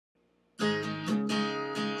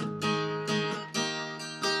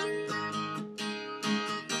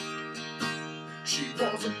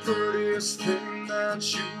was the prettiest thing that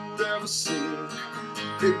you'd ever seen.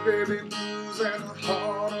 Big baby blues and the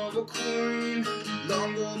heart of a queen.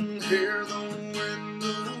 Long golden hair, the wind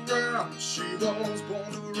around. She was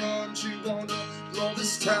born to run, she wanted to blow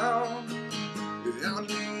this town. I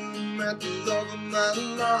knew met the love of my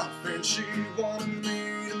life, and she wanted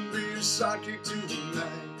me to be her sidekick tonight.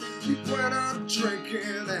 We went out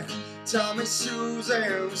drinking and Tommy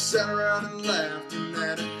Susan. We sat around and laughed and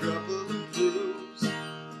had a couple of brews.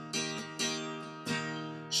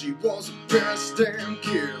 She was the best damn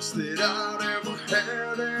kiss that I'd ever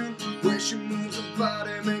had, and the way she moves her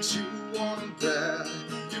body makes you want her back.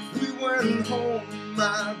 If we went home,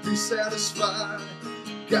 I'd be satisfied.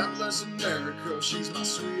 God bless America, she's my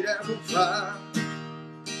sweet apple pie.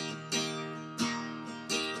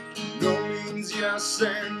 No means yes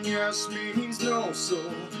and yes means no, so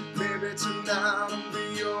maybe tonight I'll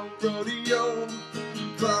be your rodeo.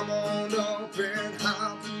 Climb on up and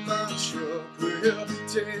hop in my truck. We'll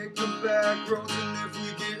take the back roads, and if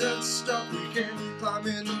we get stuck, we can climb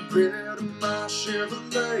in the bed of my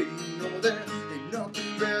Chevrolet. You know there ain't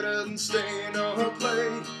nothing better than staying up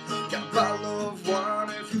late. Got a bottle of wine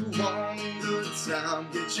if you want a good time.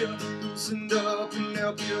 Get you loosened up and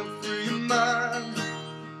help you free your mind.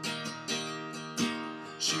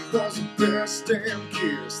 She was the best damn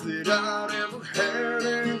kiss that I'd ever had,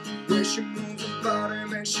 and the way she moves her body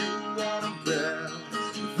makes you wanna bet.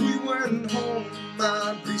 If we went home,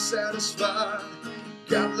 I'd be satisfied.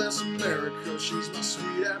 God bless America, she's my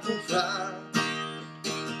sweet apple pie.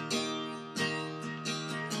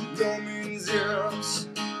 No means yes,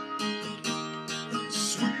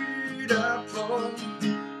 sweet apple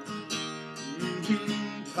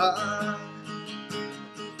pie.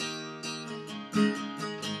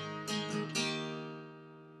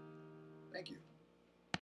 Thank you.